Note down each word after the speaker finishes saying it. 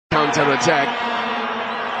counter-attack.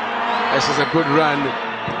 This is a good run.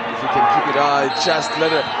 If he can keep it, just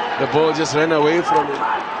let the ball just run away from him.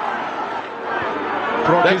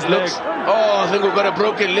 Broke his leg. Oh, I think we've got a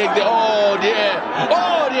broken leg there. Oh dear.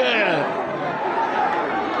 Oh dear.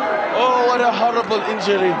 Oh, what a horrible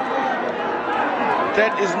injury.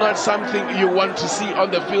 That is not something you want to see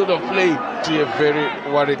on the field of play. See a very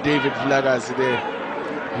worried David Vlagas there.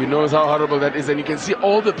 He knows how horrible that is, and you can see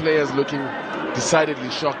all the players looking decidedly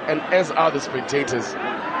shocked, and as are the spectators.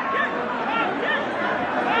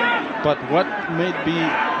 But what may be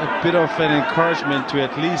a bit of an encouragement to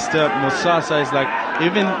at least Mosasa is like,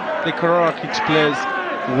 even the Karakic players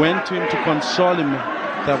went to him to console him.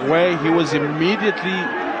 That way he was immediately,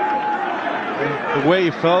 the way he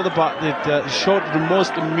felt about it, showed remorse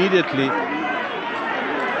immediately.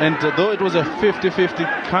 And though it was a 50-50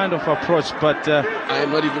 kind of approach, but I am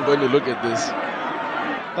not even going to look at this.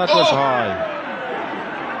 That was high.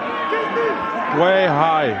 Way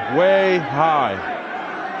high, way high.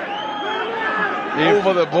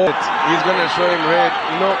 Over the ball. He's going to show him red.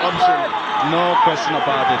 No option. No question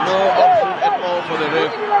about it. No option at all for the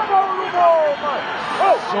ref.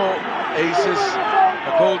 So, aces,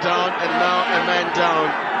 a goal down, and now a man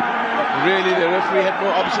down. Really, the referee had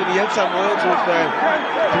no option. He had some words with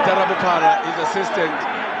Peter Rabupara, his assistant,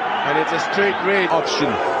 and it's a straight red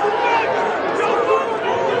option.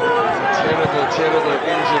 Terrible, terrible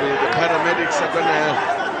injury. The paramedics are going to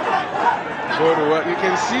go to work. You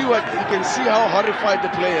can see how horrified the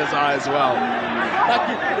players are as well.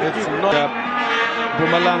 It's not.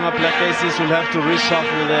 Mpumalanga Black Aces will have to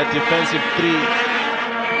reshuffle their defensive three,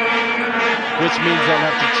 which means they'll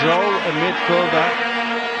have to draw a midfielder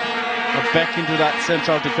back into that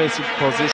central defensive position.